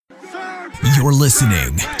You're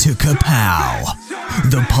listening to Ka-Pow,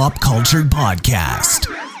 the pop culture podcast.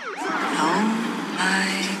 Oh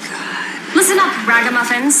my God. Listen up,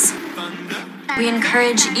 ragamuffins. We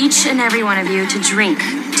encourage each and every one of you to drink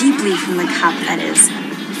deeply from the cup that is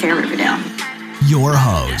Fair Riverdale. Your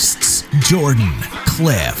hosts, Jordan,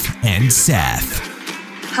 Cliff, and Seth.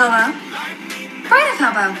 Hobo. Bride of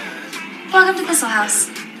Hobo. Welcome to Thistle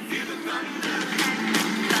House.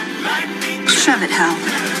 Shove it, Hal.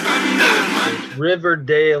 It's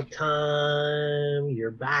Riverdale time.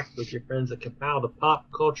 You're back with your friends at Ka-Pow, the pop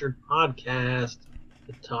culture podcast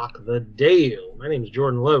to talk the Dale. My name is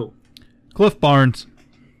Jordan Lowe. Cliff Barnes.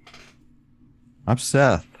 I'm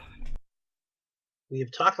Seth. We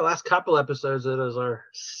have talked the last couple episodes. It is our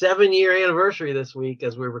 7-year anniversary this week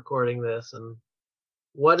as we're recording this. And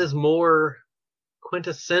what is more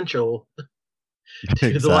quintessential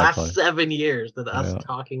to the last 7 years than us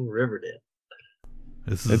talking Riverdale?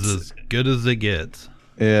 This is as good as it gets.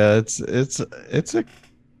 Yeah, it's a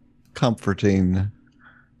comforting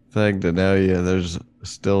thing to know there's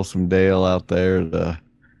still some Dale out there to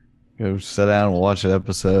go sit down and watch an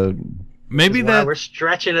episode. Maybe that we're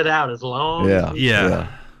stretching it out as long. Yeah.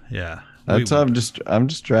 That's I'm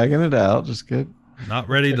just dragging it out. Just good. Not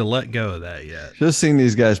ready to let go of that yet. Just seen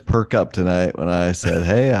these guys perk up tonight when I said,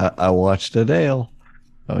 "Hey, I watched a Dale."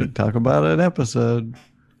 I talk about an episode.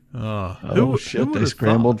 Oh shit! They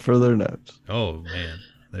scrambled for their notes. Oh man,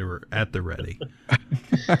 they were at the ready.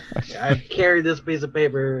 I've carried this piece of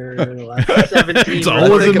paper the last 17 It's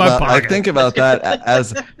always in my pocket. I think about that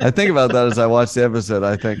as I watch the episode.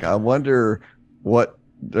 I wonder what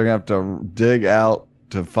they're gonna have to dig out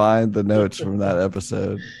to find the notes from that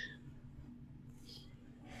episode.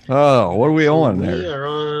 Oh, what are we on there? We are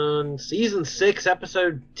on season 6,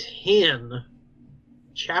 episode 10,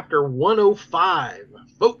 chapter 105,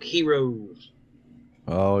 Folk Heroes.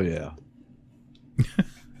 Oh yeah.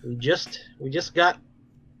 We just got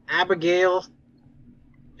Abigail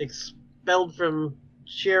expelled from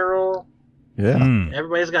Cheryl. Yeah.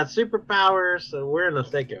 Everybody's got superpowers, so we're in the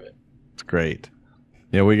thick of it. It's great.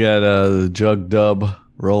 Yeah, we got the Jug Dub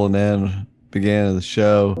rolling in, beginning of the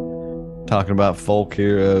show, talking about folk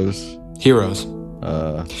heroes.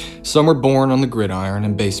 Some were born on the gridiron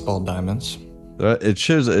and baseball diamonds. It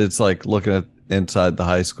shows, it's like looking at inside the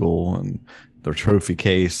high school and the trophy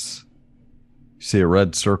case. You see a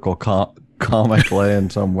red circle comic laying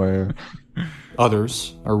somewhere.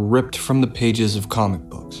 Others are ripped from the pages of comic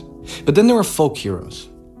books. But then there are folk heroes,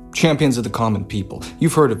 champions of the common people.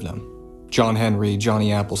 You've heard of them. John Henry,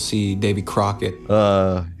 Johnny Appleseed, Davy Crockett.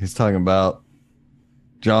 He's talking about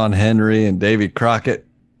John Henry and Davy Crockett.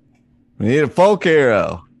 We need a folk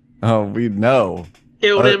hero. Oh, we know.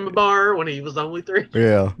 Killed him in a bar when he was only 3.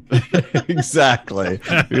 Yeah, exactly.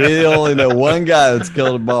 We only know one guy that's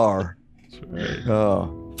killed a bar.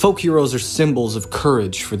 Oh. Folk heroes are symbols of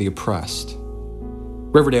courage for the oppressed.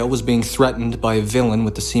 Riverdale was being threatened by a villain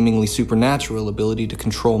with the seemingly supernatural ability to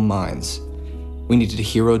control minds. We needed a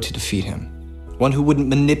hero to defeat him. One who wouldn't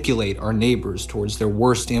manipulate our neighbors towards their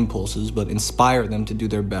worst impulses, but inspire them to do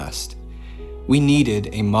their best. We needed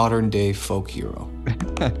a modern-day folk hero.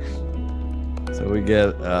 So we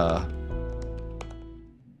get to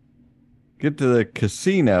the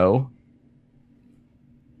casino.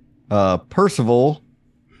 Percival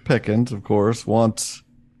Pickens, of course, wants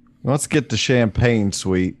to get the champagne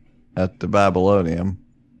suite at the Babylonium.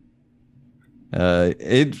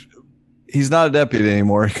 He's not a deputy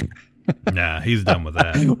anymore. Nah, he's done with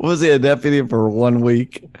that. Was he a deputy for 1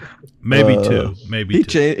 week? Maybe two.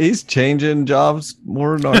 He's changing jobs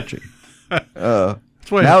more than Archie.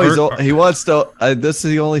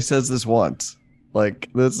 He only says this once. Like,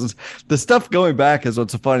 this is the stuff going back is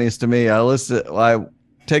what's the funniest to me. I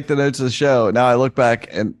take the notes of the show. Now I look back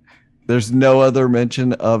and there's no other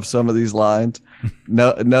mention of some of these lines.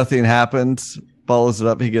 Nothing happens. Follows it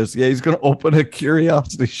up. He goes, yeah, he's going to open a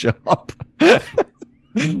curiosity shop.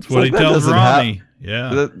 That's what he tells Ronnie.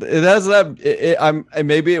 Yeah, it hasn't.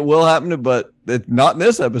 Maybe it will happen, but not in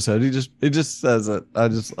this episode. He just says it. I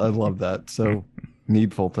love that. So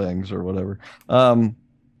needful things or whatever.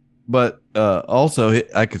 But also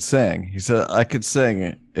I could sing. He said I could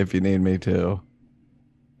sing if you need me to.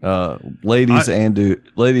 Ladies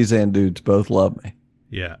and dudes both love me.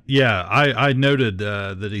 Yeah. I noted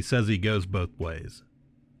that he says he goes both ways.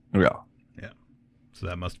 Yeah. So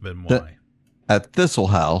that must have been why. At Thistle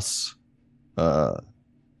House,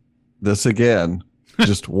 this again,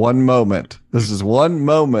 just one moment. This is one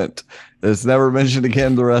moment. It's never mentioned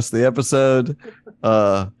again the rest of the episode.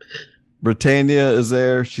 Britannia is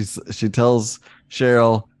there. She tells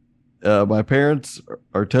Cheryl, my parents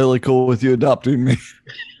are totally cool with you adopting me.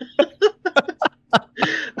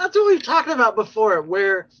 what we've talked about before,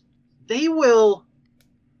 where they will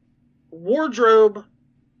wardrobe,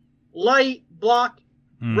 light, block,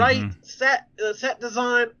 write, set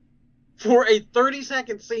design for a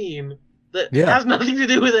 30-second scene that has nothing to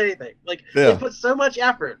do with anything. Like, they put so much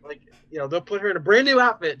effort. Like, they'll put her in a brand new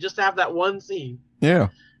outfit just to have that one scene. Yeah.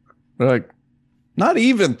 Like, not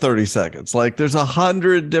even 30 seconds. Like, there's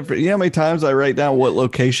 100 different... You know how many times I write down what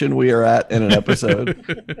location we are at in an episode?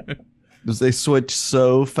 Because they switch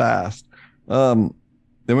so fast. Then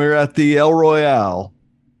we were at the El Royale.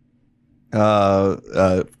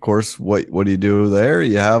 Of course, what do you do there?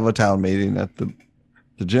 You have a town meeting at the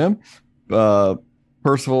gym.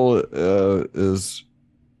 Percival is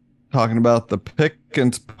talking about the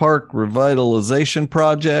Pickens Park revitalization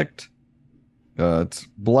project. It's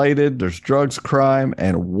blighted. There's drugs, crime,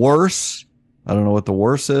 and worse. I don't know what the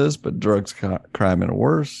worse is, but drugs, crime, and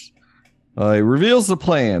worse. He reveals the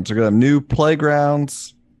plans. They're going to have new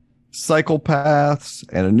playgrounds, cycle paths,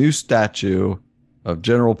 and a new statue of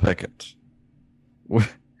General Pickett,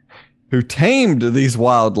 who tamed these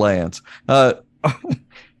wild lands.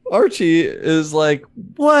 Archie is like,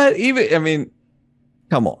 what?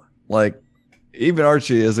 Come on. Like, even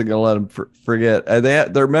Archie isn't going to let him forget.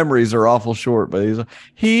 Their memories are awful short, but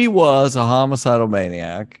he was a homicidal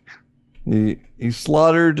maniac. He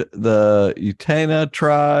slaughtered the Utana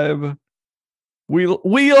tribe.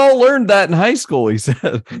 We all learned that in high school, he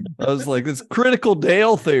said. I was like, this critical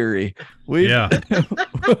Dale theory. We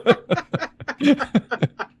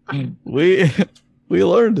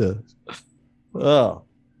learned it. Oh.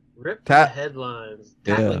 Rip the headlines,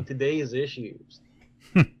 tackling today's issues.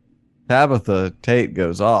 Tabitha Tate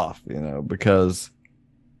goes off, because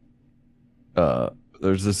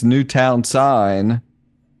there's this new town sign,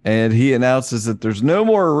 and he announces that there's no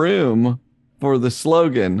more room for the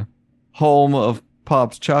slogan, home of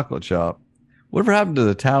Pop's Chocolate Shop. Whatever happened to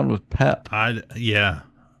the town with Pep? I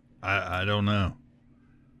don't know.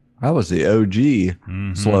 That was the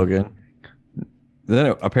OG slogan. Then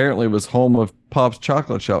it apparently was home of Pop's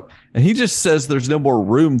Chocolate Shop. And he just says there's no more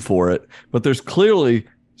room for it, but there's clearly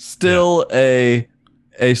still a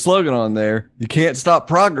slogan on there. You can't stop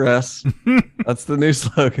progress. That's the new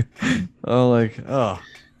slogan.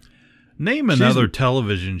 Name another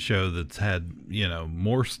television show that's had,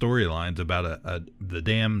 more storylines about the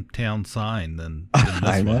damn town sign than this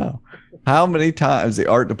I know. One. How many times the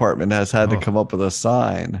art department has had to come up with a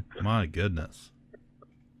sign? My goodness.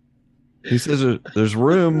 He says there's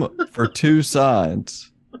room for 2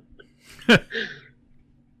 signs. There's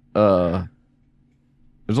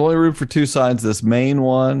only room for 2 signs, this main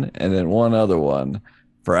one and then one other one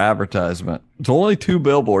for advertisement. It's only 2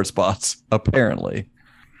 billboard spots, apparently.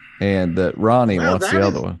 And that Ronnie wants the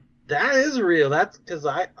other one. That is real. That's because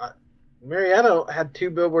Marietta had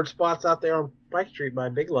 2 billboard spots out there on Pike Street by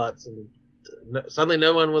Big Lots, and suddenly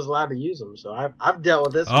no one was allowed to use them. So I've dealt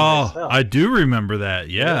with this. Myself. I do remember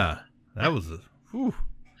that. Yeah. That was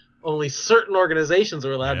only certain organizations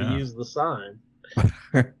are allowed to use the sign.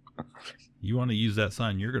 You want to use that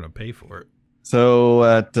sign, you're going to pay for it. So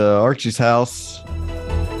at Archie's house,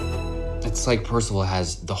 it's like Percival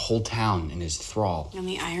has the whole town in his thrall. And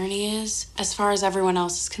the irony is, as far as everyone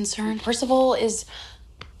else is concerned, Percival is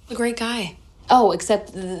a great guy. Oh,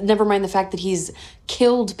 except never mind the fact that he's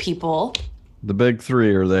killed people. The big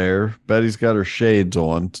 3 are there. Betty's got her shades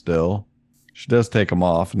on still. She does take them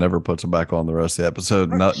off and never puts them back on the rest of the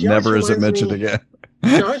episode. Never is it mentioned again.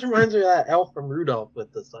 She always reminds me of that elf from Rudolph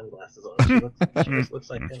with the sunglasses on. She looks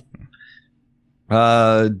like him.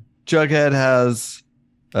 Jughead has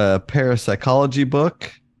a parapsychology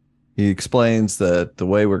book. He explains that the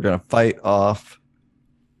way we're going to fight off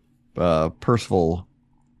Percival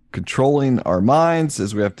controlling our minds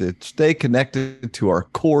is we have to stay connected to our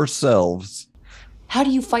core selves. How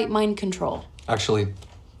do you fight mind control? Actually,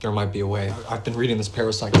 there might be a way. I've been reading this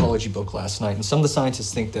parapsychology book last night, and some of the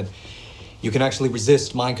scientists think that you can actually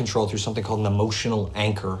resist mind control through something called an emotional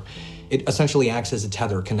anchor. It essentially acts as a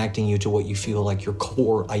tether, connecting you to what you feel like your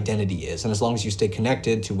core identity is. And as long as you stay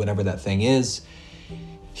connected to whatever that thing is,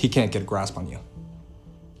 he can't get a grasp on you.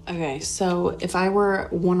 Okay, so if I were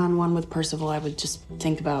one-on-one with Percival, I would just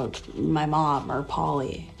think about my mom or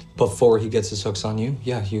Polly. Before he gets his hooks on you,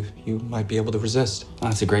 yeah, you might be able to resist.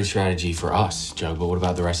 That's a great strategy for us, Jug, but what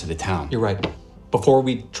about the rest of the town? You're right. Before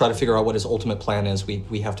we try to figure out what his ultimate plan is,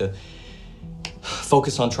 we have to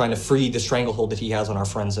focus on trying to free the stranglehold that he has on our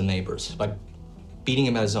friends and neighbors by beating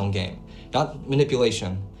him at his own game. Not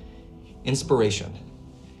manipulation, inspiration.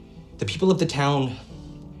 The people of the town,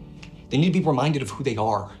 they need to be reminded of who they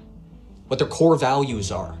are, what their core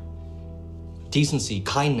values are. decency,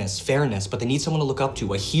 kindness, fairness, but they need someone to look up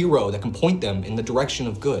to, a hero that can point them in the direction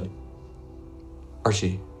of good.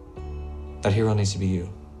 Archie, that hero needs to be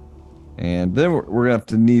you. And then we're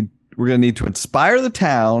gonna need to inspire the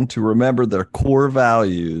town to remember their core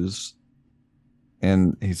values.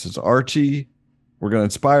 And he says, Archie, we're gonna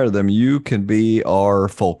inspire them. You can be our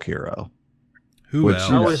folk hero. Who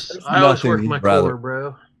else? I always work my core,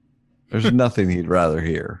 bro. There's nothing he'd rather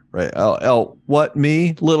hear, right? What,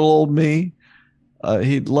 me, little old me?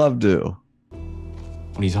 He'd love to.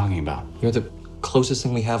 What are you talking about? You're the closest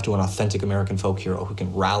thing we have to an authentic American folk hero who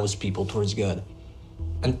can rouse people towards good.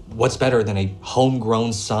 And what's better than a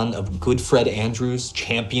homegrown son of good Fred Andrews,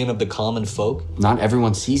 champion of the common folk? Not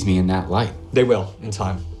everyone sees me in that light. They will, in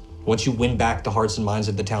time. Once you win back the hearts and minds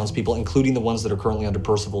of the townspeople, including the ones that are currently under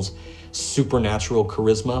Percival's supernatural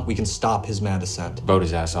charisma, we can stop his mad ascent. Vote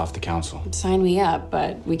his ass off the council. Sign me up,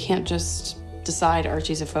 but we can't just decide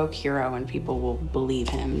Archie's a folk hero and people will believe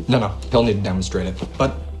him. No, he'll need to demonstrate it.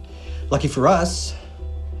 But lucky for us,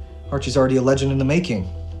 Archie's already a legend in the making.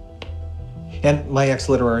 And my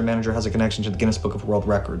ex-literary manager has a connection to the Guinness Book of World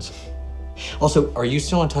Records. Also, are you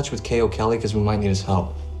still in touch with K.O. Kelly? Because we might need his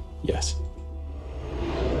help. Yes.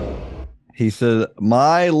 He said,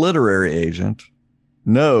 my literary agent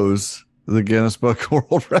knows the Guinness Book of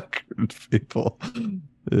World Records people.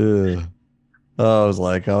 Yeah. I was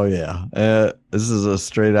like, oh yeah, this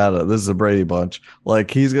is a Brady Bunch. Like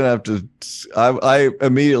he's going to have to, I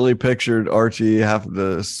immediately pictured Archie having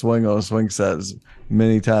to swing on a swing set as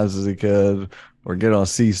many times as he could, or get on a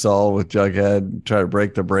seesaw with Jughead and try to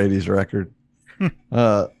break the Brady's record.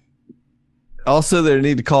 Also, they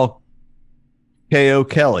need to call K.O.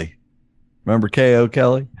 Kelly. Remember K.O.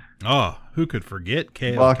 Kelly? Oh, who could forget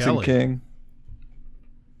K.O. Boxing Kelly? King.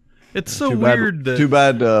 It's so weird. Too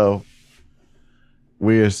bad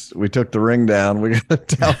we took the ring down. We got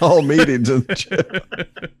town hall meetings in the gym.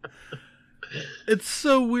 It's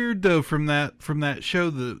so weird though from that show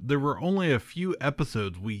that there were only a few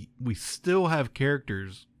episodes. We still have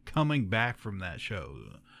characters coming back from that show.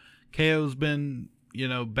 KO's been,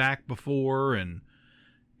 back before, and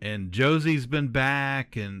Josie's been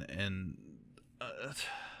back, and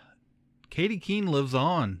Katie Keene lives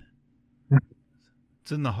on.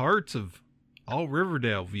 It's in the hearts of all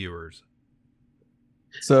Riverdale viewers.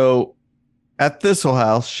 So at Thistle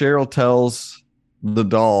House, Cheryl tells the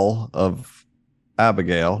doll of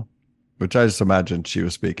Abigail, which I just imagined she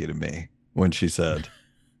was speaking to me when she said,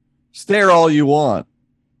 stare all you want,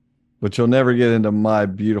 but you'll never get into my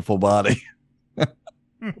beautiful body. I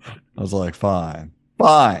was like, fine.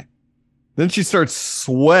 Then she starts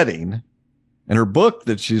sweating, and her book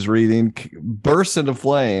that she's reading bursts into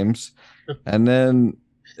flames. And then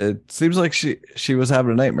it seems like she was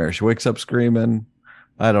having a nightmare. She wakes up screaming,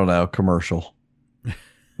 I don't know, commercial.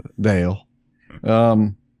 Dale.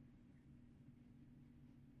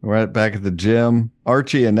 Right back at the gym,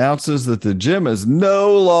 Archie announces that the gym is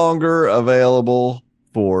no longer available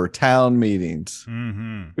for town meetings.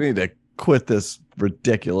 Mm-hmm. We need to quit this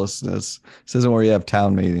ridiculousness. This isn't where you have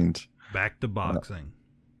town meetings. Back to boxing.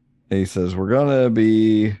 He says, I'm going to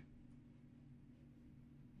be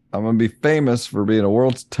famous for being the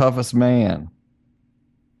world's toughest man.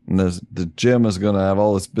 And the gym is going to have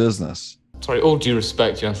all this business. Sorry, all due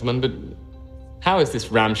respect, gentlemen, but how is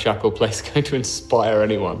this ramshackle place going to inspire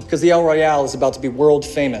anyone? Because the El Royale is about to be world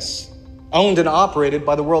famous. Owned and operated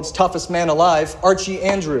by the world's toughest man alive, Archie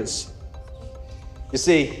Andrews. You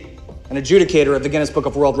see, an adjudicator of the Guinness Book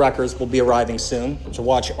of World Records will be arriving soon to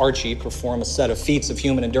watch Archie perform a set of feats of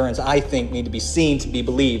human endurance I think need to be seen to be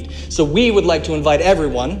believed. So we would like to invite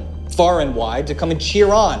everyone, far and wide, to come and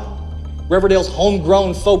cheer on Riverdale's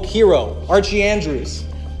homegrown folk hero, Archie Andrews,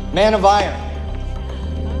 man of iron.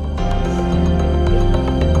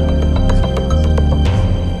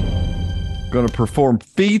 Going to perform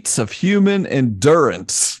feats of human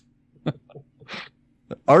endurance.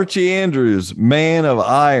 Archie Andrews, man of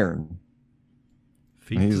iron.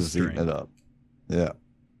 He's just eating it up. Yeah.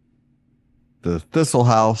 The Thistle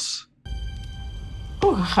House.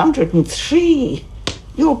 Oh, 103.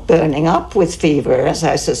 You're burning up with fever, as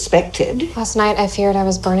I suspected. Last night I feared I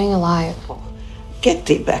was burning alive. Get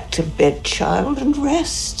thee back to bed, child, and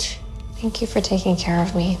rest. Thank you for taking care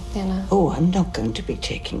of me, Anna. Oh, I'm not going to be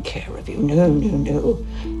taking care of you. No.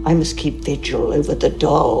 I must keep vigil over the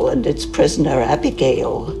doll and its prisoner,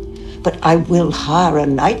 Abigail. But I will hire a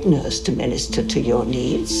night nurse to minister to your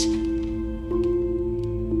needs.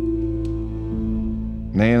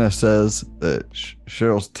 Nana says that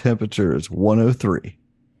Cheryl's temperature is 103.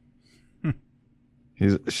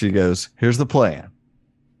 She goes, here's the plan.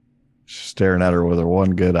 She's staring at her with her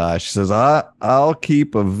one good eye. She says, I'll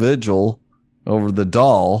keep a vigil over the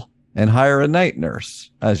doll and hire a night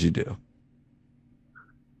nurse, as you do.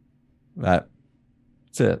 That's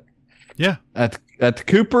it. Yeah. At the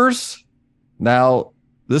Coopers, now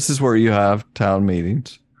this is where you have town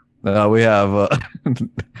meetings. Now we have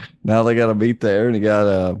now they got to meet there, and you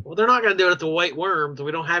got Well, they're not going to do it at the White Worms.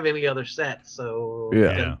 We don't have any other sets, so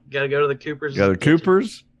got to go to the Coopers. Got the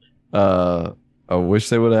Coopers. I wish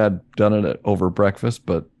they would have done it over breakfast,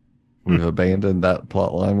 but we've abandoned that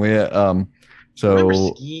plot line. We so remember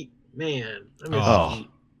Skeet, man.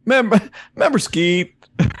 Remember Skeet.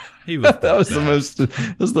 He was that was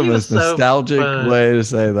the most nostalgic way to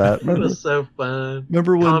say that. It was so fun.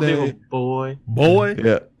 Remember when they boy.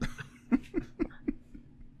 Yeah.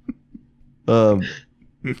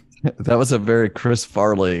 That was a very Chris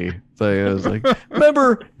Farley thing. It was like,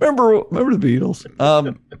 remember the Beatles.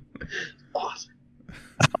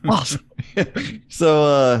 Awesome.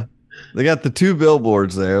 So they got the 2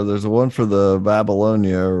 billboards there. There's one for the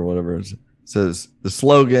Babylonia or whatever. It says the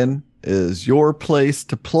slogan is "Your place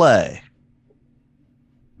to play,"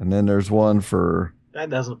 and then there's one for that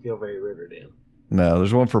doesn't feel very Riverdale. No,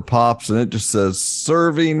 there's one for Pops, and it just says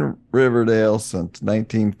 "Serving Riverdale since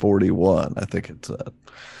 1941." I think it said.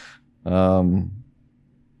 And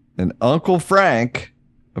Uncle Frank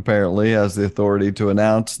apparently has the authority to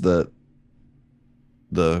announce that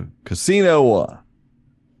the casino won.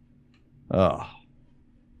 Oh.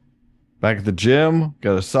 Back at the gym,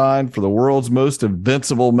 got a sign for the world's most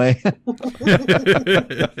invincible man.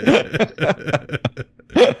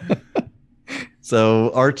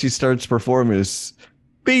 So Archie starts performing his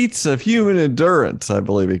feats of human endurance, I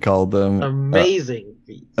believe he called them. Amazing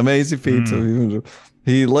feats. Amazing feats of human endurance.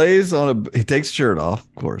 He lays on he takes his shirt off,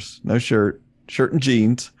 of course. No shirt and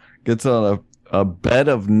jeans. Gets on a bed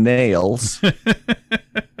of nails.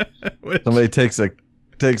 Somebody takes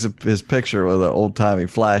his picture with an old-timey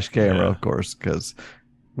flash camera, of course, because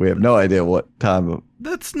we have no idea what time.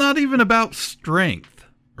 That's not even about strength.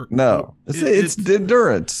 No, it's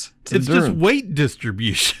endurance. It's just weight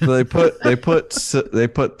distribution. So they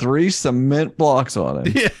put 3 cement blocks on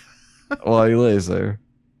him while he lays there,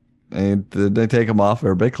 and then they take him off.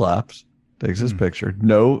 Everybody claps. Takes his picture.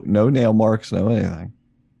 No nail marks. No anything.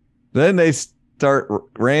 Then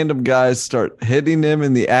random guys start hitting him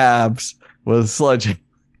in the abs with a sledgehammer.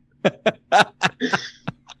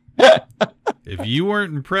 If you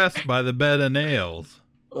weren't impressed by the bed of nails,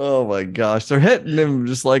 oh my gosh, they're hitting him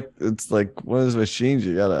just like it's like one of those machines.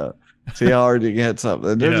 You gotta see how hard you can hit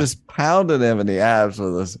something. They're just pounding him in the abs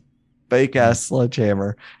with this fake ass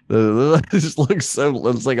sledgehammer. It just looks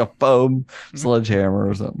it's like a foam sledgehammer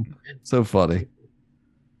or something. So funny.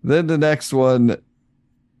 Then the next one,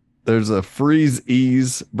 there's a Freeze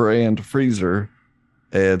Ease brand freezer.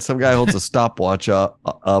 And some guy holds a stopwatch up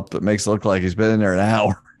that makes it look like he's been in there an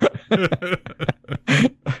hour.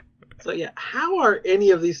 So yeah, how are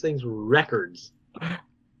any of these things records?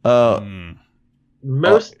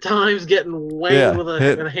 Most times getting wanged with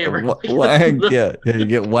a hammer. Wanged, you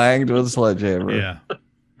get wanged with a sledgehammer. Yeah.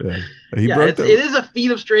 It is a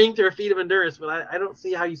feat of strength or a feat of endurance, but I don't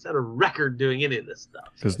see how you set a record doing any of this stuff.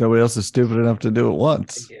 Because nobody else is stupid enough to do it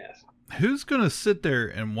once. Yeah. Who's going to sit there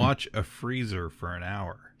and watch a freezer for an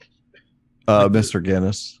hour? Mr.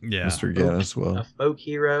 Guinness. Yeah. Mr. Guinness will. A folk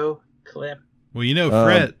hero clip. Well, you know,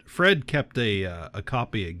 Fred kept a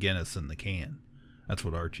copy of Guinness in the can. That's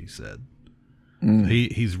what Archie said.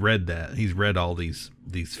 He's read that. He's read all these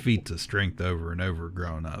feats of strength over and over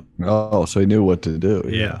growing up. Oh, so he knew what to do.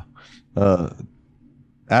 Yeah.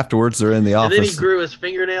 Afterwards, they're in the office. And then he grew his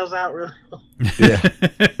fingernails out really well. Yeah.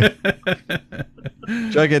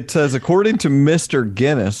 Jughead says, according to Mr.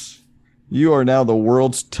 Guinness, you are now the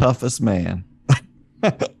world's toughest man.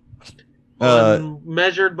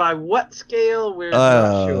 Measured by what scale? We're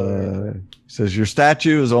not sure. He says, your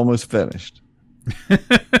statue is almost finished.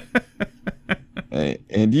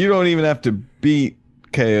 And you don't even have to beat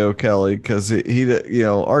K.O. Kelly because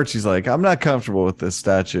Archie's like, I'm not comfortable with this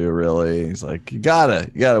statue, really. He's like, you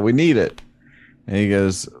gotta, we need it. And he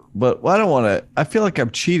goes, but I don't want to. I feel like I'm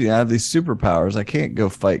cheating. I have these superpowers. I can't go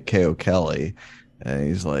fight K.O. Kelly. And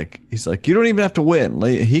he's like, you don't even have to win.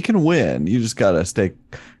 He can win. You just gotta stay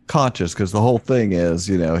conscious because the whole thing is,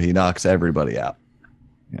 he knocks everybody out.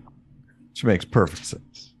 Yeah, which makes perfect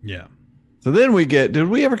sense. Yeah. So then did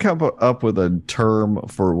we ever come up with a term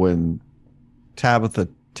for when Tabitha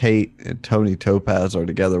Tate and Tony Topaz are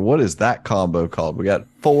together? What is that combo called? We got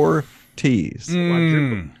 4 T's.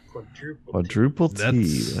 Quadruple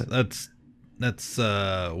T. That's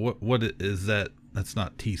what is that? That's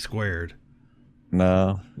not T squared.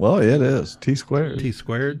 No. Well, it is T squared. T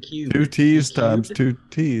squared. 2 T's times 2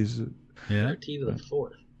 T's. Yeah. T to the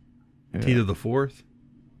 4th. T to the fourth?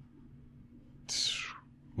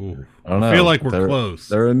 Ooh. I don't know. I feel like we're close.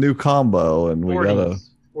 They're a new combo, and we got a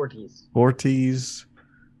Forties.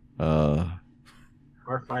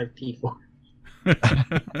 R5T4.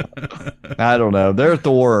 I don't know. They're at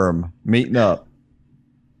the Worm meeting up.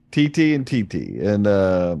 TT and TT. And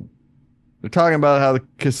they're talking about how the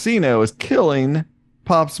casino is killing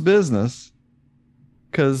Pop's business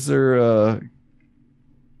because they're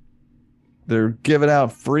giving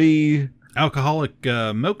out free alcoholic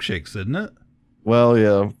milkshakes, isn't it? Well,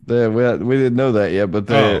 yeah, we didn't know that yet, but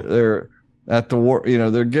they're at the war.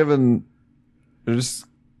 They're just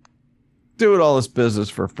doing all this business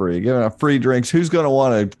for free, giving out free drinks. Who's going to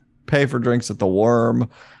want to pay for drinks at the Worm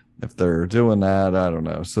if they're doing that? I don't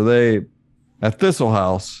know. So they at Thistle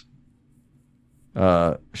House.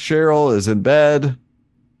 Cheryl is in bed,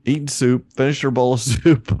 eating soup, finished her bowl of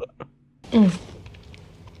soup.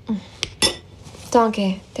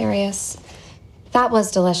 Donkey, Darius. That was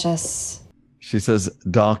delicious. She says,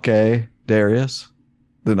 Donkey, Darius,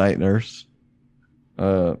 the night nurse.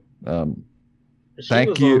 Thank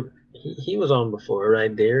you. He was on before,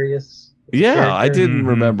 right? Darius? Yeah, I didn't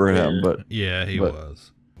remember him, but yeah, he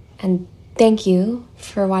was. And thank you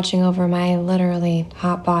for watching over my literally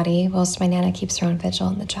hot body whilst my Nana keeps her own vigil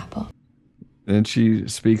in the chapel. Then she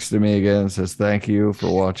speaks to me again and says, thank you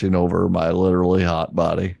for watching over my literally hot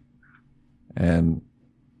body. And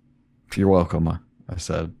you're welcome, I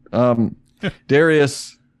said.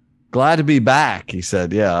 Darius, glad to be back, he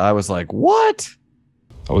said. Yeah, I was like, what?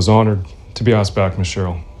 I was honored to be asked back, Miss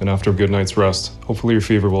Cheryl. And after a good night's rest, hopefully your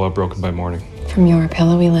fever will have broken by morning. From your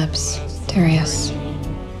pillowy lips, Darius.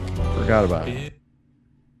 Forgot about it.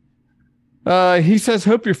 He says,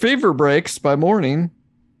 hope your fever breaks by morning.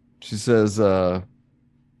 She says, from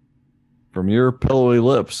your pillowy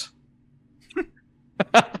lips.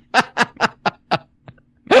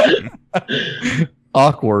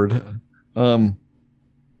 Awkward.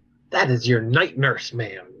 That is your night nurse,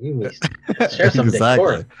 ma'am. You need to share some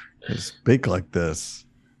exactly. decor. Speak like this.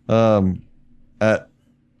 At the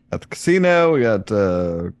casino, we got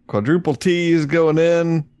quadruple T's going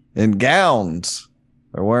in gowns.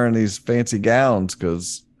 They're wearing these fancy gowns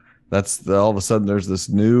because all of a sudden there's this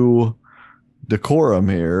new decorum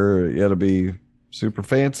here. You got to be super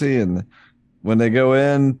fancy, and when they go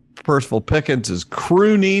in, Percival Pickens is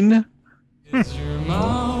crooning. Is your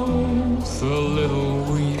mouth a little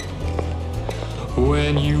weak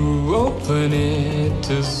when you open it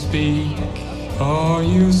to speak? Are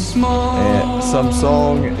you smart? And some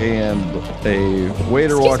song, and a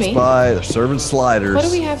waiter walks by. They're serving sliders. What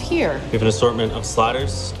do we have here? We have an assortment of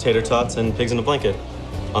sliders, tater tots, and pigs in a blanket.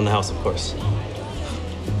 On the house, of course.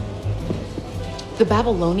 The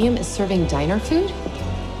Babylonium is serving diner food?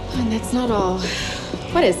 And that's not all.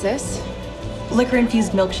 What is this?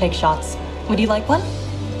 Liquor-infused milkshake shots. Would you like one?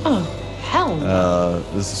 Oh, hell no.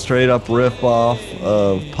 This is a straight up riff off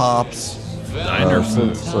of Pop's diner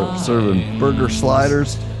food. Serving burger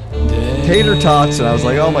sliders, tater tots, and I was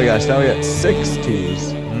like, oh my gosh, now we got 6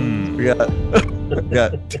 T's. We got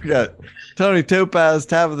Tony Topaz,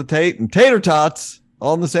 Tabitha Tate, and tater tots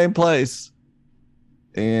all in the same place,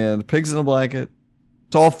 and pigs in a blanket.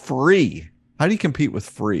 It's all free. How do you compete with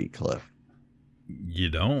free, Cliff? You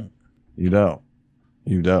don't. You don't.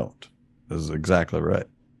 This is exactly right.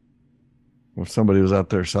 If somebody was out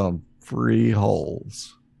there selling free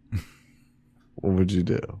holes, what would you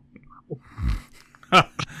do?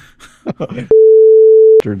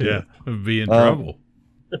 Yeah, would be in trouble.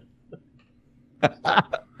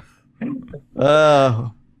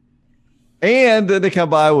 And then they come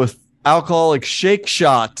by with alcoholic shake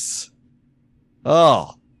shots.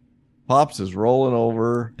 Oh, Pops is rolling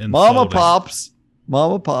over. Mama Pops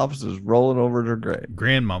is rolling over to her grave.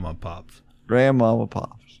 Grandmama Pops.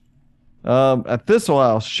 At Thistle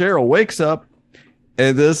House, Cheryl wakes up,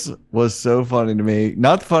 and this was so funny to me.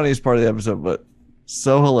 Not the funniest part of the episode, but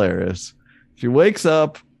so hilarious. She wakes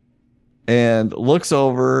up and looks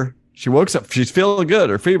over. She wakes up. She's feeling good.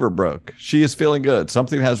 Her fever broke. She is feeling good.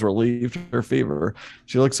 Something has relieved her fever.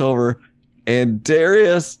 She looks over, and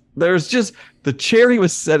Darius, there's just the chair he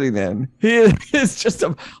was sitting in. He is just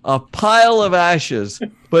a pile of ashes.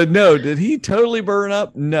 But no, did he totally burn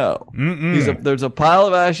up? No. There's a pile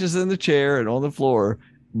of ashes in the chair and on the floor.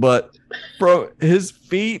 But bro, his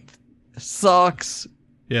feet, socks,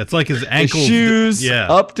 yeah, it's like his ankles, shoes,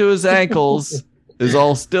 up to his ankles is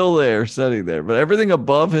all still there, sitting there. But everything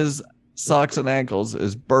above his socks and ankles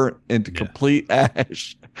is burnt into complete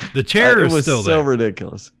ash. The chair is still there. It was so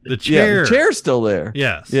ridiculous. The chair's still there.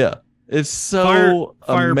 Yes. Yeah. It's so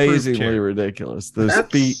amazingly ridiculous. Those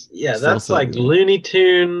feet. Yeah, that's like Looney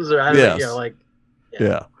Tunes, or I don't know, like.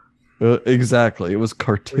 Yeah. Exactly. It was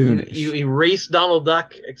cartoonish. You erase Donald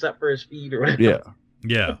Duck except for his feet or whatever.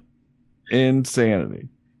 Yeah. Insanity.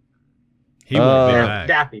 He won't be back.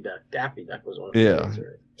 Daffy Duck. Daffy Duck was one of the things,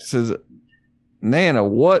 right? Says, Nana,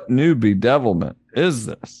 what new bedevilment is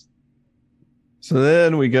this? So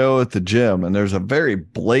then we go at the gym, and there's a very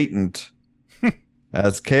blatant,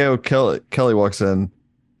 as K.O. Kelly walks in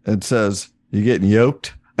and says, "You getting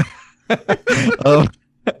yoked?" There's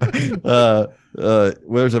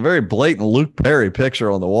a very blatant Luke Perry picture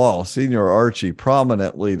on the wall, Senior Archie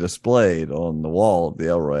prominently displayed on the wall of the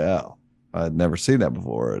El Royale. I'd never seen that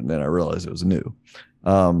before, and then I realized it was new.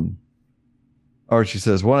 Archie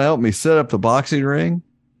says, "Want to help me set up the boxing ring?"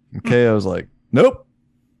 And KO's like, "Nope.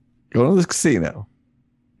 Go to this casino.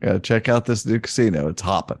 Gotta check out this new casino. It's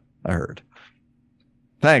hopping, I heard."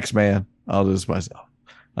 "Thanks, man. I'll do this myself."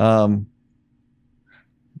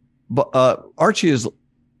 But Archie is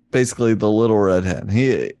basically the little red hen.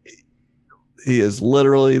 He is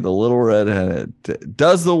literally the little red hen.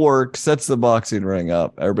 Does the work, sets the boxing ring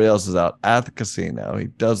up. Everybody else is out at the casino. He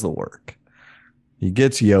does the work. He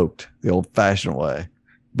gets yoked the old-fashioned way.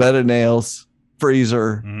 Bed of nails,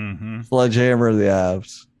 freezer, sledgehammer of the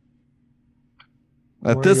abs.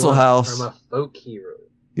 At Thistle House. I'm a folk hero.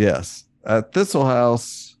 Yes. At Thistle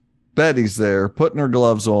House, Betty's there putting her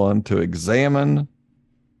gloves on to examine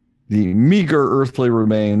the meager earthly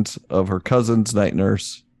remains of her cousin's night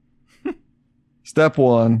nurse. Step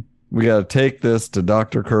one, we got to take this to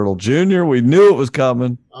Dr. Curdle Jr. We knew it was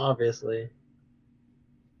coming. Obviously.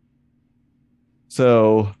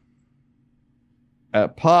 So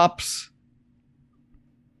at Pops,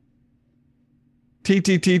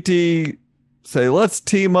 TTTT say, "Let's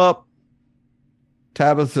team up."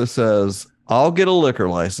 Tabitha says, "I'll get a liquor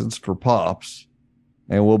license for Pops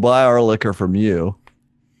and we'll buy our liquor from you."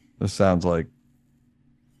 This sounds like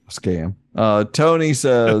a scam. Tony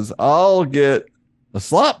says, "I'll get a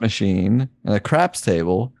slot machine and a craps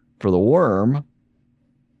table for the worm."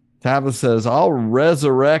 Tabitha says, "I'll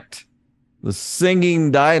resurrect the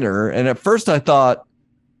singing diner." And at first I thought,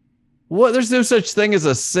 what? There's no such thing as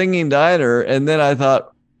a singing diner. And then I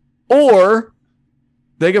thought, or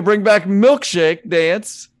they could bring back Milkshake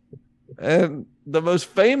Dance, and the most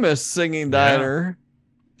famous singing diner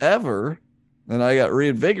ever. And I got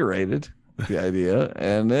reinvigorated with the idea.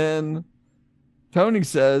 And then Tony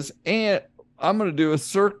says, "And I'm going to do a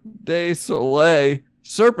Cirque du Soleil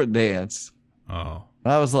serpent dance." Oh.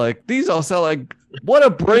 And I was like, these all sound like, what a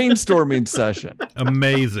brainstorming session.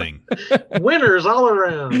 Amazing. Winners all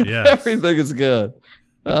around. Yes. Everything is good.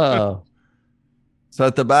 So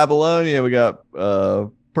at the Babylonia, we got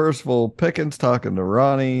Percival Pickens talking to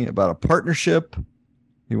Ronnie about a partnership.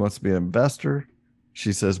 He wants to be an investor.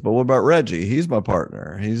 She says, "But what about Reggie? He's my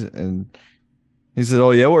partner." He said,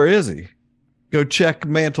 "Oh yeah, where is he? Go check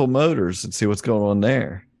Mantle Motors and see what's going on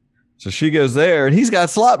there." So she goes there, and he's got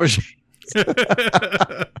slot machines. Side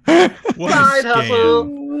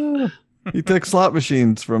hustle. He took slot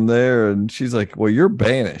machines from there, and she's like, "Well, you're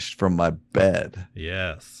banished from my bed."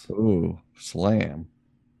 Yes. Ooh, slam.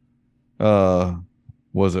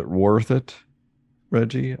 Was it worth it,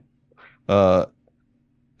 Reggie? At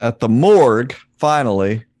the morgue,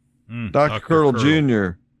 finally, Dr. Curdle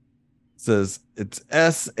Jr. says it's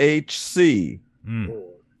SHC.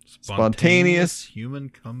 Spontaneous human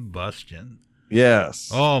combustion. Yes.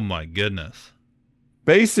 Oh my goodness.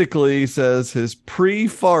 Basically, he says his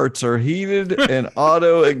pre-farts are heated and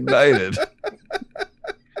auto-ignited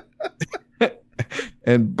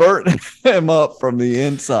and burnt him up from the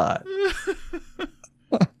inside.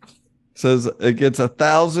 Says it gets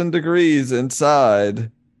 1,000 degrees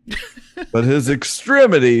inside, but his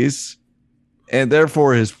extremities and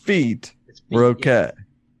therefore his feet were okay.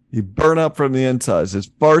 He burned up from the insides. His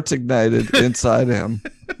farts ignited inside him.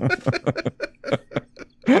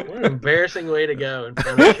 What an embarrassing way to go in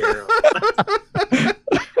front of Cheryl.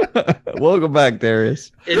 Welcome back,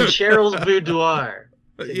 Darius. In Cheryl's boudoir.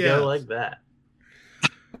 Yeah. Go like that.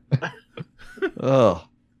 Oh,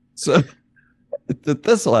 so at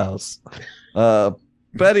this house,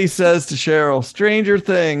 Betty says to Cheryl, "Stranger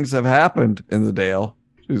things have happened in the Dale."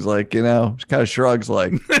 She's like, she kind of shrugs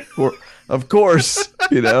like, of course,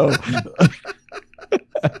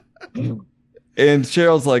 And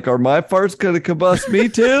Cheryl's like, "Are my farts going to combust me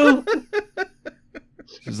too?"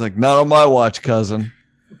 She's like, "Not on my watch, cousin."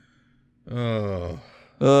 Oh,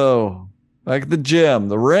 back at the gym.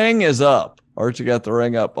 The ring is up. Archie got the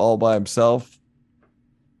ring up all by himself.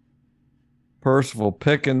 Percival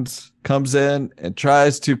Pickens comes in and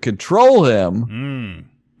tries to control him,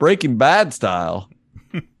 Breaking Bad style.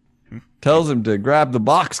 Tells him to grab the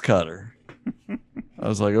box cutter. I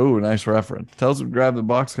was like, oh, nice reference. Tells him to grab the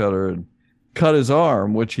box cutter and cut his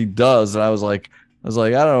arm, which he does. And I was like, I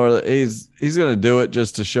don't know. He's gonna do it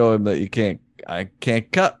just to show him that you can't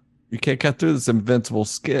cut through this invincible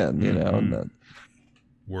skin, you know. And that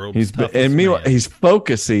meanwhile, he's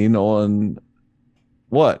focusing on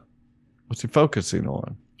what? What's he focusing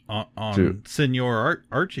on? On Senor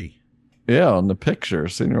Archie. Yeah, on the picture,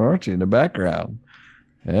 Senor Archie in the background.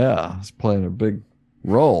 Yeah, he's playing a big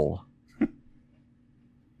role.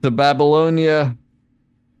 The Babylonia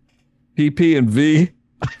PP and V.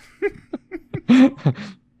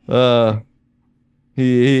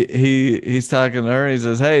 He's talking to her. And he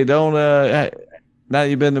says, "Hey, don't now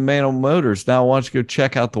you've been to Man on Motors. Now why don't you go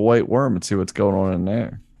check out the White Worm and see what's going on in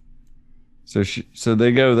there?" So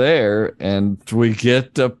they go there, and we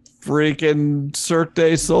get the freaking Cirque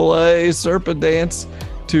du Soleil serpent dance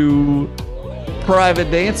to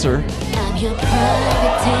Private Dancer. I'm your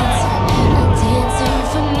private dancer. I'll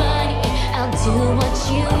dance for money. I'll do what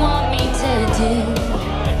you want me to do.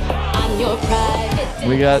 I'm your private dancer.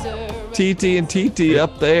 We got TT and TT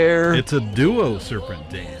up there. It's a duo serpent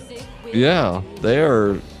dance. Yeah, they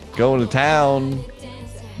are going to town,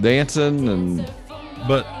 dancing,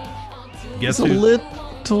 but guess a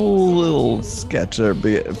little sketch there.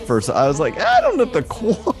 At first, I was like, I don't know if the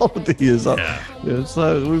quality is up. Yeah. It's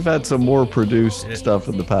we've had some more produced stuff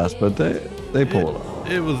in the past, but they pull it off.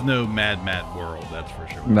 It was no Mad World, that's for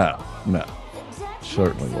sure. No,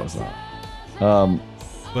 certainly was not.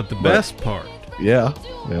 But the best part, yeah,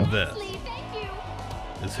 of this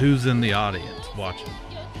is who's in the audience watching.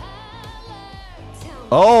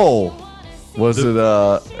 Oh, was it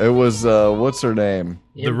was what's her name?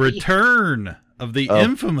 The return of the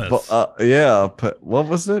infamous. What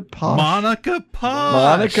was it? Posh? Monica Posh.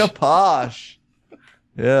 Monica Posh.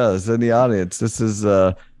 Yeah, it's in the audience. This is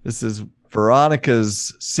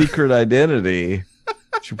Veronica's secret identity.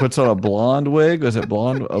 She puts on a blonde wig. Was it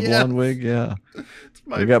blonde? A blonde wig? Yeah.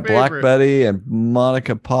 We got favorite. Black Betty and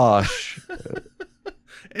Monica Posh.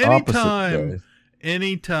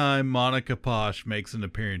 Anytime Monica Posh makes an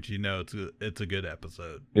appearance, you know it's a good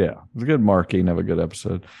episode. Yeah, it's a good marking of a good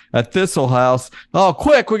episode. At Thistle House, oh,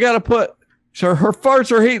 quick, we got to put her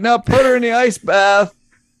farts are heating up. Put her in the ice bath.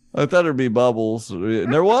 I thought there'd be bubbles.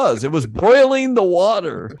 And there was. It was boiling the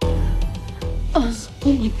water. Oh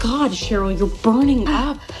my God, Cheryl, you're burning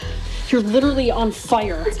up. You're literally on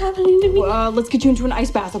fire. What's happening to me? Let's get you into an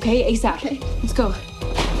ice bath, okay? ASAP. Okay. Let's go.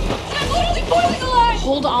 I'm literally boiling alive.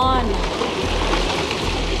 Hold on.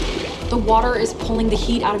 The water is pulling the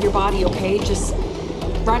heat out of your body, okay? Just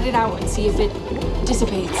ride it out and see if it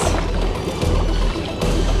dissipates.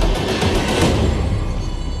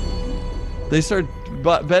 They start,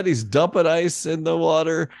 Betty's dumping ice in the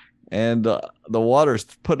water, and the water's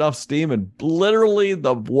putting off steam, and literally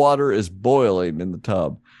the water is boiling in the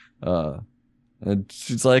tub. And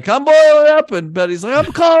she's like, I'm boiling up, and Betty's like,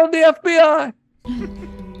 I'm calling the FBI.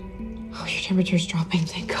 Oh, your temperature's dropping,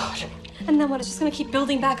 thank God. And then what? It's just gonna keep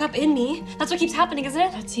building back up in me. That's what keeps happening, isn't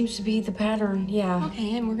it? That seems to be the pattern, yeah.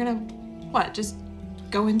 Okay, and we're gonna, what, just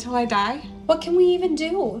go until I die? What can we even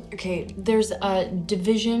do? Okay, there's a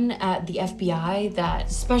division at the FBI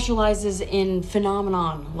that specializes in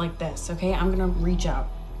phenomenon like this, okay? I'm gonna reach out.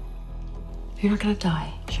 You're not gonna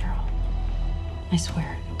die, Cheryl. I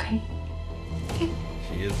swear, okay?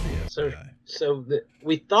 She is the FBI. So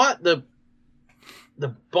we thought the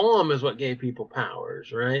bomb is what gave people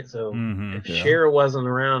powers, right? So if Cheryl wasn't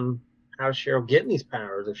around, how's Cheryl getting these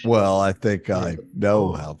powers? I think I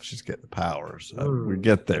know how she's getting the powers. We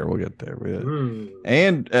get there. We'll get there.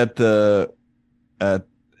 And at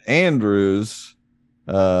Andrews,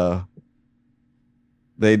 they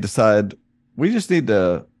decide we just need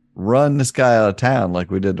to run this guy out of town like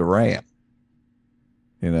we did to Ram.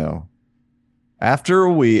 You know, after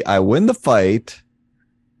I win the fight.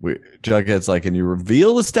 Jughead's like, and you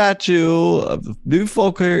reveal the statue of the new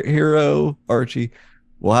folk hero, Archie.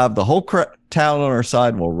 We'll have the whole town on our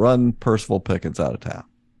side, and we'll run Percival Pickens out of town.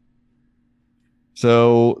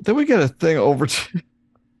 So then we get a thing over to...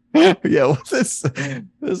 this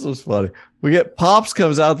was funny. We get Pops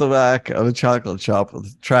comes out the back of a chocolate shop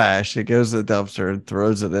with trash. He goes to the dumpster and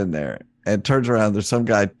throws it in there and turns around. There's some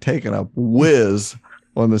guy taking a whiz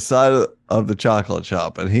on the side of the chocolate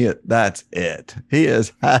shop, and that's it. He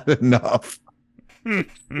has had enough.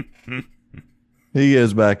 He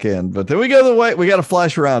is back in. But then we go we got to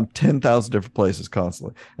flash around 10,000 different places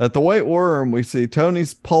constantly. At the White Worm, we see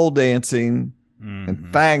Tony's pole dancing,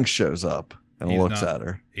 and Fang shows up and looks at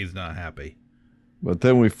her. He's not happy. But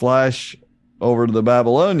then we flash over to the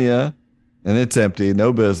Babylonia, and it's empty,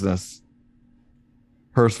 no business.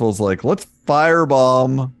 Percival's like, let's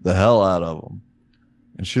firebomb the hell out of them.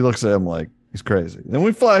 And she looks at him like he's crazy. Then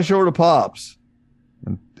we flash over to Pops.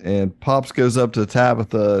 And Pops goes up to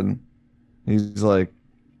Tabitha and he's like,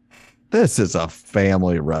 this is a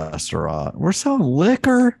family restaurant. We're selling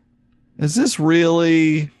liquor. Is this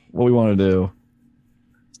really what we want to do?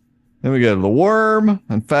 Then we go to the Worm,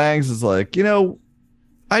 and Fangs is like,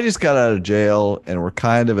 I just got out of jail, and we're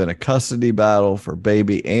kind of in a custody battle for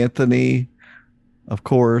baby Anthony, of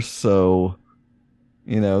course. So,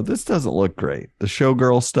 this doesn't look great. The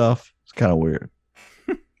showgirl stuff is kind of weird.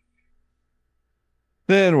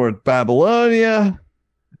 Then we're at Babylonia.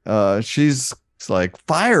 She's like,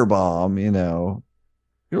 firebomb,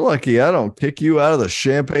 You're lucky I don't kick you out of the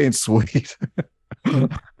champagne suite.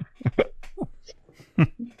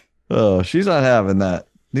 Oh, she's not having that.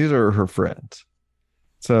 These are her friends.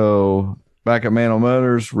 So back at Mantle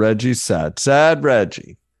Motors, Reggie's sad. Sad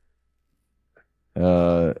Reggie.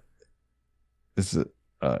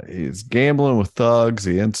 He's gambling with thugs.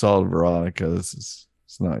 He insulted Veronica. It's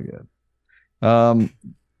not good.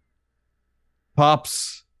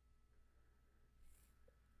 Pops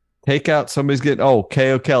takeout. Somebody's getting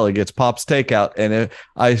K.O. Kelly gets Pops takeout, and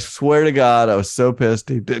I swear to God, I was so pissed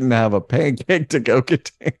he didn't have a pancake to go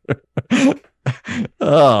container.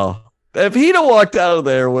 Oh, if he'd have walked out of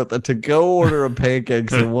there with a to go order of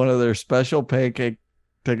pancakes in one of their special pancake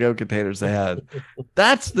to go containers they had,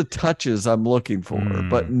 that's the touches I'm looking for.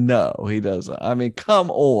 But no, he doesn't. I mean,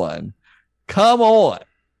 come on.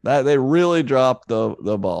 That they really dropped the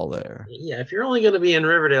ball there. Yeah, if you're only going to be in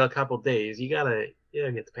Riverdale a couple days, you gotta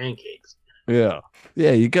get the pancakes. Yeah,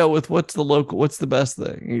 you go with what's the best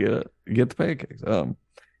thing. You get the pancakes.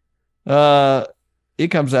 He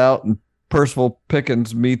comes out and Percival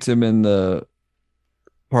Pickens meets him in the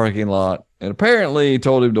parking lot, and apparently he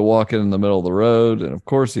told him to walk in the middle of the road, and of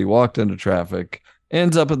course he walked into traffic,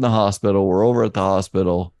 ends up in the hospital. We're over at the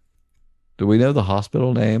hospital. Do we know the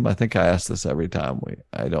hospital name? I think I ask this every time.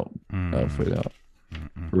 I don't know if we know.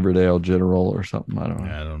 Riverdale General or something. I don't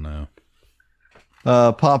know. I don't know.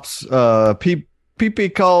 Pops, Pee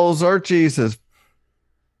calls Archie, says,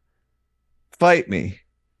 fight me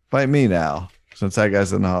now, since that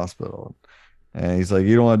guy's in the hospital. And he's like,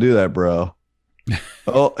 you don't want to do that, bro.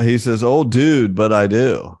 He says, oh, dude, but I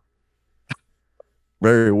do.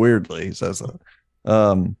 Very weirdly, he says that.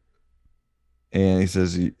 And he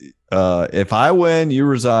says, if I win, you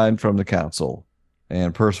resign from the council.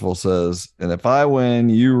 And Percival says, and if I win,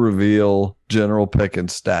 you reveal General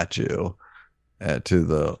Pickens' statue to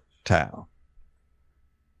the town.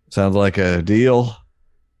 Sounds like a deal.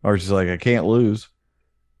 Archie's like, I can't lose.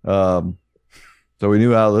 So we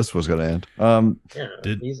knew how this was going to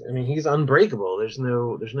end. He's unbreakable. There's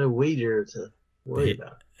no wager to worry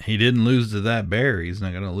about. He didn't lose to that bear. He's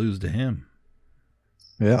not going to lose to him.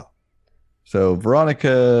 Yeah. So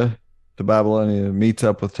Veronica to Babylonia meets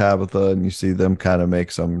up with Tabitha, and you see them kind of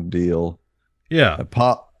make some deal. Yeah. At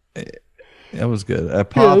Pop, that was good. At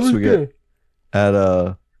Pops, we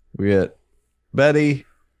get Betty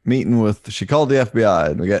meeting with. She called the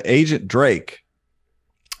FBI, and we got Agent Drake.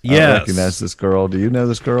 Yes. I recognize this girl. Do you know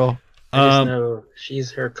this girl? I just know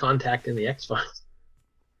she's her contact in the X-Files.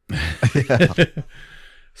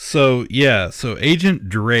 So Agent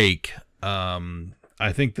Drake.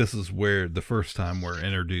 I think this is where the first time we're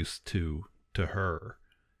introduced to her.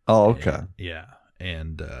 Oh, okay.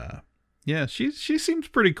 And she seems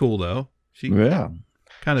pretty cool though. She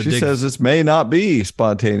says this may not be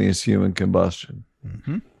spontaneous human combustion.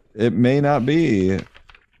 Mm-hmm. It may not be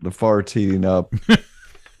the farts heating up.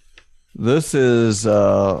 This is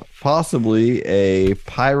possibly a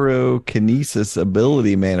pyrokinesis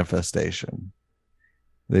ability manifestation.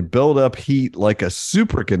 They build up heat like a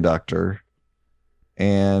superconductor,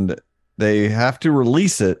 and they have to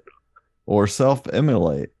release it or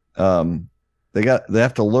self-immolate. They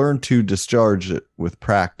have to learn to discharge it with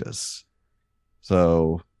practice.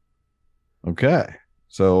 So, okay.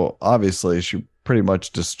 So obviously she pretty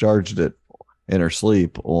much discharged it in her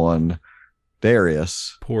sleep on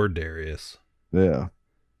Darius. Poor Darius. Yeah.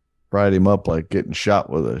 Fried him up like getting shot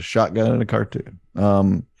with a shotgun in a cartoon.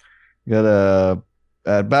 You got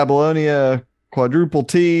at Babylonia, Quadruple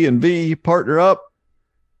T and V partner up.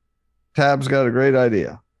 Tab's got a great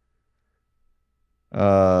idea.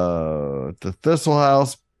 The Thistle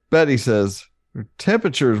House, Betty says, her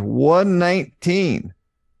temperature is 119.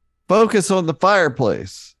 Focus on the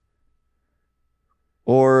fireplace.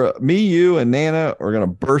 Or me, you, and Nana are going to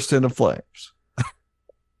burst into flames.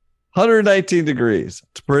 119 degrees.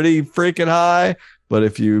 It's pretty freaking high, but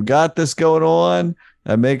if you got this going on,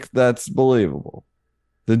 that's believable.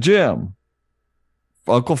 The gym.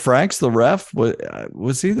 Uncle Frank's the ref.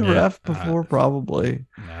 Was he the ref before? Probably.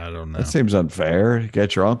 I don't know. That seems unfair. You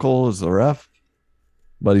got your uncle as the ref,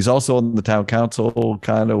 but he's also on the town council,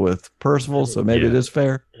 kind of with Percival, so maybe it is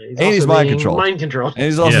fair. And he's mind controlled. And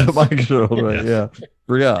he's also mind controlled. Right? Yeah.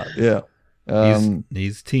 Forgot. Yeah.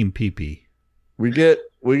 He's Team PP. We get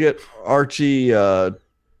Archie.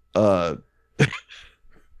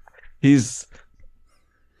 He's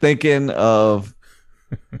thinking of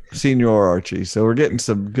Senior Archie, so we're getting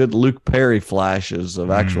some good Luke Perry flashes of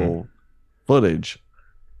actual footage.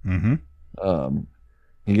 Mm-hmm.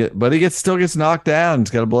 He still gets knocked down. He's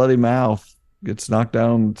got a bloody mouth. Gets knocked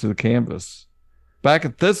down to the canvas. Back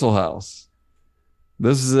at Thistle House.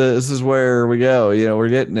 This is where we go. We're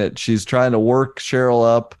getting it. She's trying to work Cheryl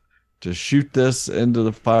up to shoot this into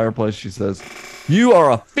the fireplace. She says, "You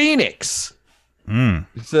are a phoenix."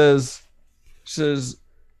 She says,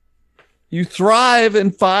 "You thrive in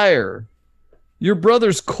fire. Your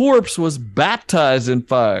brother's corpse was baptized in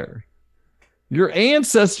fire. Your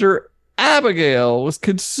ancestor Abigail was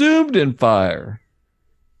consumed in fire.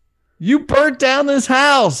 You burnt down this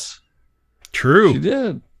house." True. She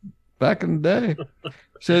did. Back in the day.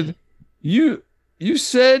 Said, you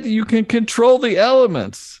said you can control the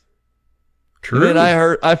elements. True. And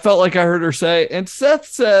then I felt like I heard her say, and Seth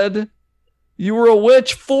said, "You were a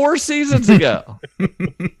witch 4 seasons ago."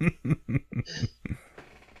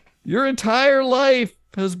 Your entire life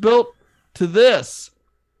has built to this.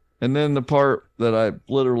 And then the part that I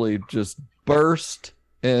literally just burst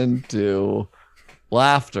into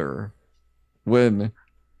laughter when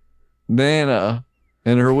Nana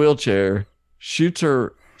in her wheelchair shoots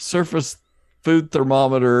her surface food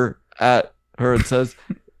thermometer at her and says,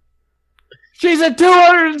 "She's at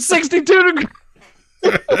 262 degrees."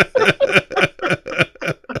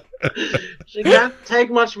 She can't take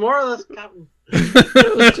much more of this.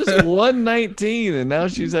 It was just 119, and now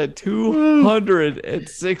she's at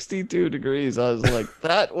 262 degrees. I was like,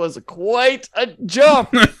 that was quite a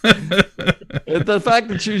jump. And the fact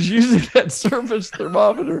that she was using that surface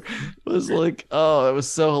thermometer was like, oh, it was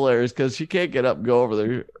so hilarious because she can't get up and go over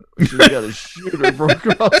there. She's got to shoot her from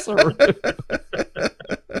across the room.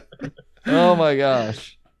 Oh my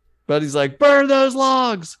gosh. Buddy's like, "Burn those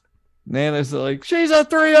logs." Nana's like, "She's a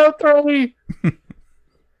 303.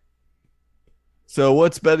 So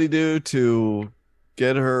what's Betty do to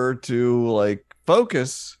get her to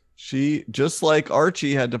focus? She, just like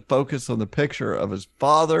Archie had to focus on the picture of his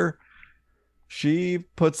father, she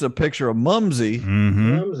puts a picture of Mumsy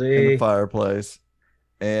in the fireplace,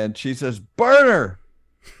 and she says, "Burn her.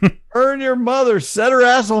 Burn your mother. Set her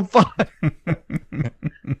ass on fire."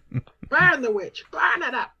 Burn the witch. Burn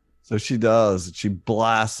it up. So she does. She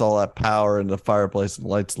blasts all that power into the fireplace and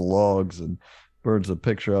lights the logs and burns the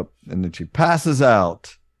picture up. And then she passes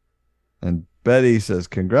out. And Betty says,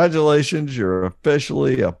 "Congratulations, you're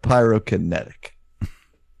officially a pyrokinetic."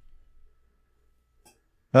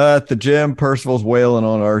 At the gym, Percival's wailing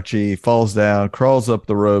on Archie. He falls down, crawls up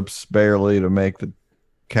the ropes barely to make the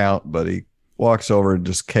count, but he walks over and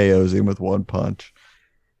just KOs him with one punch.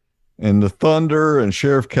 And the Thunder and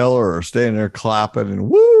Sheriff Keller are standing there clapping and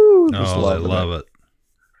woo! Just I love it.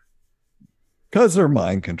 Because they're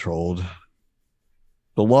mind controlled.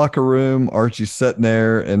 The locker room, Archie's sitting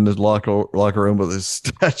there in the locker room with his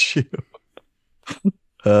statue.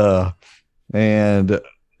 And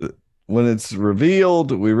when it's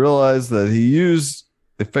revealed, we realize that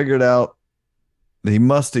they figured out that he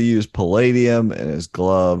must have used palladium in his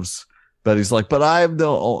gloves. But he's like, "But I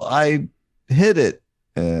hid it."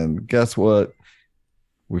 And guess what?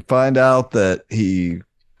 We find out that he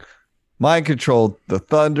mind controlled the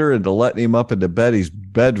Thunder into letting him up into Betty's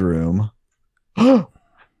bedroom.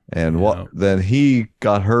 And then he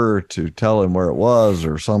got her to tell him where it was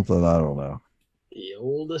or something. I don't know. The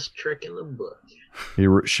oldest trick in the book.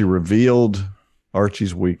 She revealed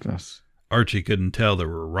Archie's weakness. Archie couldn't tell there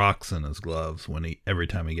were rocks in his gloves every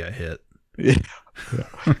time he got hit. Yeah,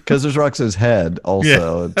 because there's rocks in his head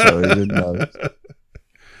also, and so he didn't know.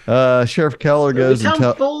 Sheriff Keller goes and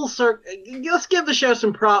tells. Full circle. Let's give the show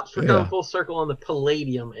some props for coming full circle on the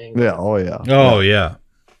palladium angle. Yeah. Oh yeah. Oh yeah.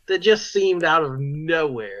 That just seemed out of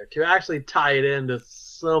nowhere to actually tie it into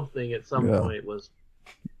something at some point was.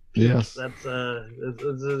 Yes. That's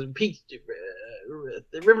peak.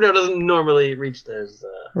 Riverdale doesn't normally reach those.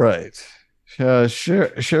 Right.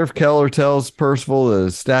 Sheriff Keller tells Percival that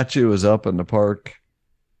his statue is up in the park.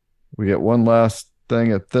 We get one last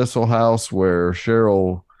thing at Thistle House where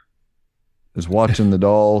Cheryl is watching the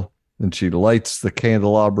doll and she lights the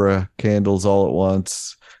candelabra candles all at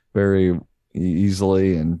once very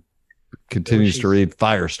easily and continues to read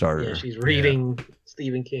Firestarter. Yeah, she's reading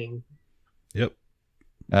Stephen King. Yep.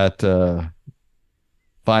 At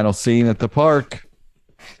final scene at the park,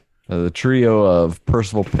 the trio of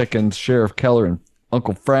Percival Pickens, Sheriff Keller, and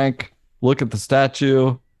Uncle Frank look at the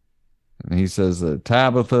statue, and he says that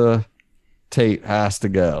Tabitha Tate has to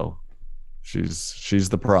go. She's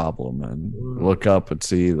the problem, and look up and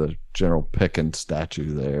see the General Pickens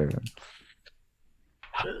statue there.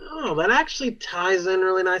 Oh, that actually ties in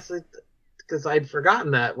really nicely because I'd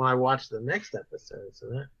forgotten that when I watched the next episode. So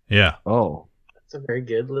that that's a very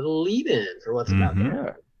good little lead-in for what's about to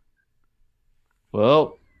happen.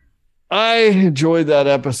 Well, I enjoyed that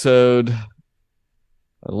episode.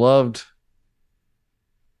 I loved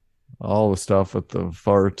all the stuff with the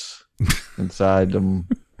farts inside them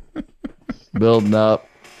building up.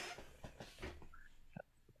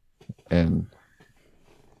 And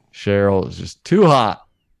Cheryl is just too hot.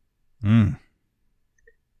 I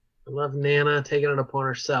love Nana taking it upon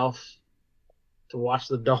herself to watch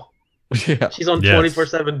the doll. Yeah. She's on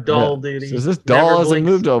 24/7 doll duty. Says this doll hasn't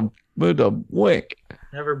moved a wink.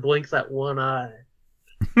 Never blinks that one eye.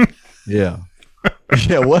 Yeah.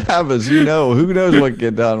 Yeah, what happens? Who knows what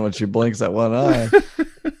get done when she blinks that one eye?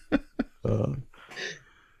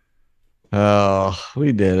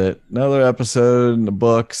 We did it. Another episode in the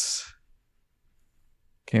books.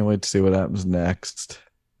 Can't wait to see what happens next.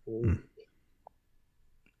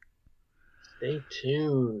 Stay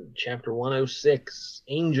tuned. Chapter 106,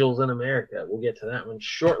 Angels in America. We'll get to that one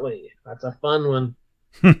shortly. That's a fun one.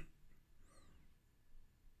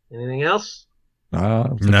 Anything else?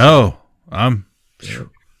 No. I'm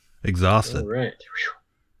exhausted. All right.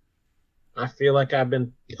 I feel like I've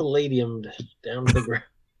been palladiumed down to the ground.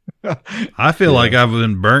 I feel like I've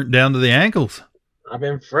been burnt down to the ankles. I've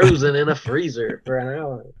been frozen in a freezer for an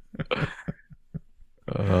hour.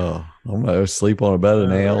 Oh, I'm gonna sleep on a bed of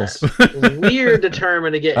nails. We're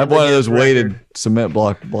determined to get. I have one of those weighted cement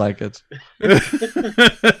block blankets.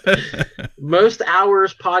 Most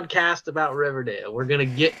hours podcast about Riverdale. We're gonna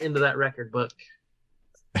get into that record book.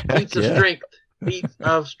 Feats of strength. Feats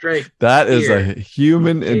of strength. That is a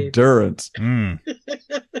human endurance.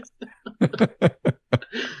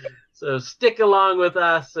 So stick along with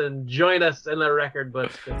us and join us in the record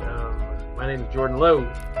book. My name is Jordan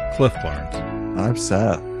Lowe. Cliff Barnes. I'm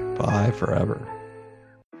Seth. Bye forever.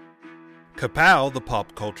 Ka-Pow, the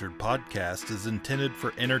pop cultured podcast, is intended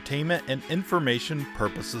for entertainment and information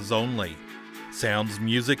purposes only. Sounds,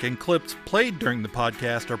 music, and clips played during the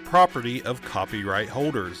podcast are property of copyright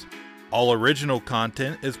holders. All original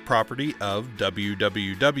content is property of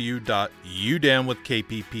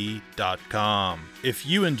www.udownwithkpp.com. If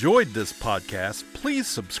you enjoyed this podcast, please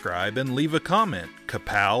subscribe and leave a comment.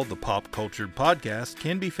 Ka-Pow, the pop cultured podcast,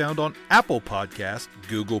 can be found on Apple Podcasts,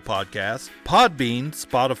 Google Podcasts, Podbean,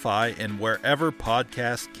 Spotify, and wherever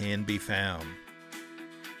podcasts can be found.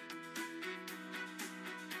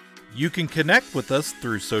 You can connect with us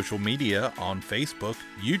through social media on Facebook,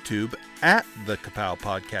 YouTube, at the Ka-Pow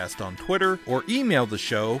Podcast on Twitter, or email the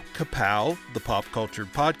show, Ka-Pow, the Pop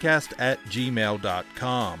Cultured Podcast,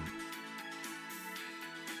 @gmail.com.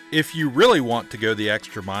 If you really want to go the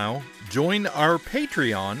extra mile, join our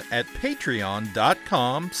Patreon at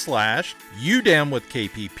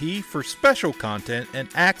patreon.com/udownwithkpp for special content and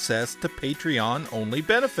access to Patreon-only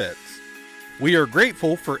benefits. We are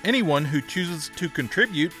grateful for anyone who chooses to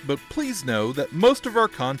contribute, but please know that most of our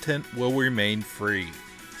content will remain free.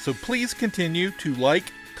 So please continue to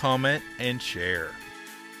like, comment, and share.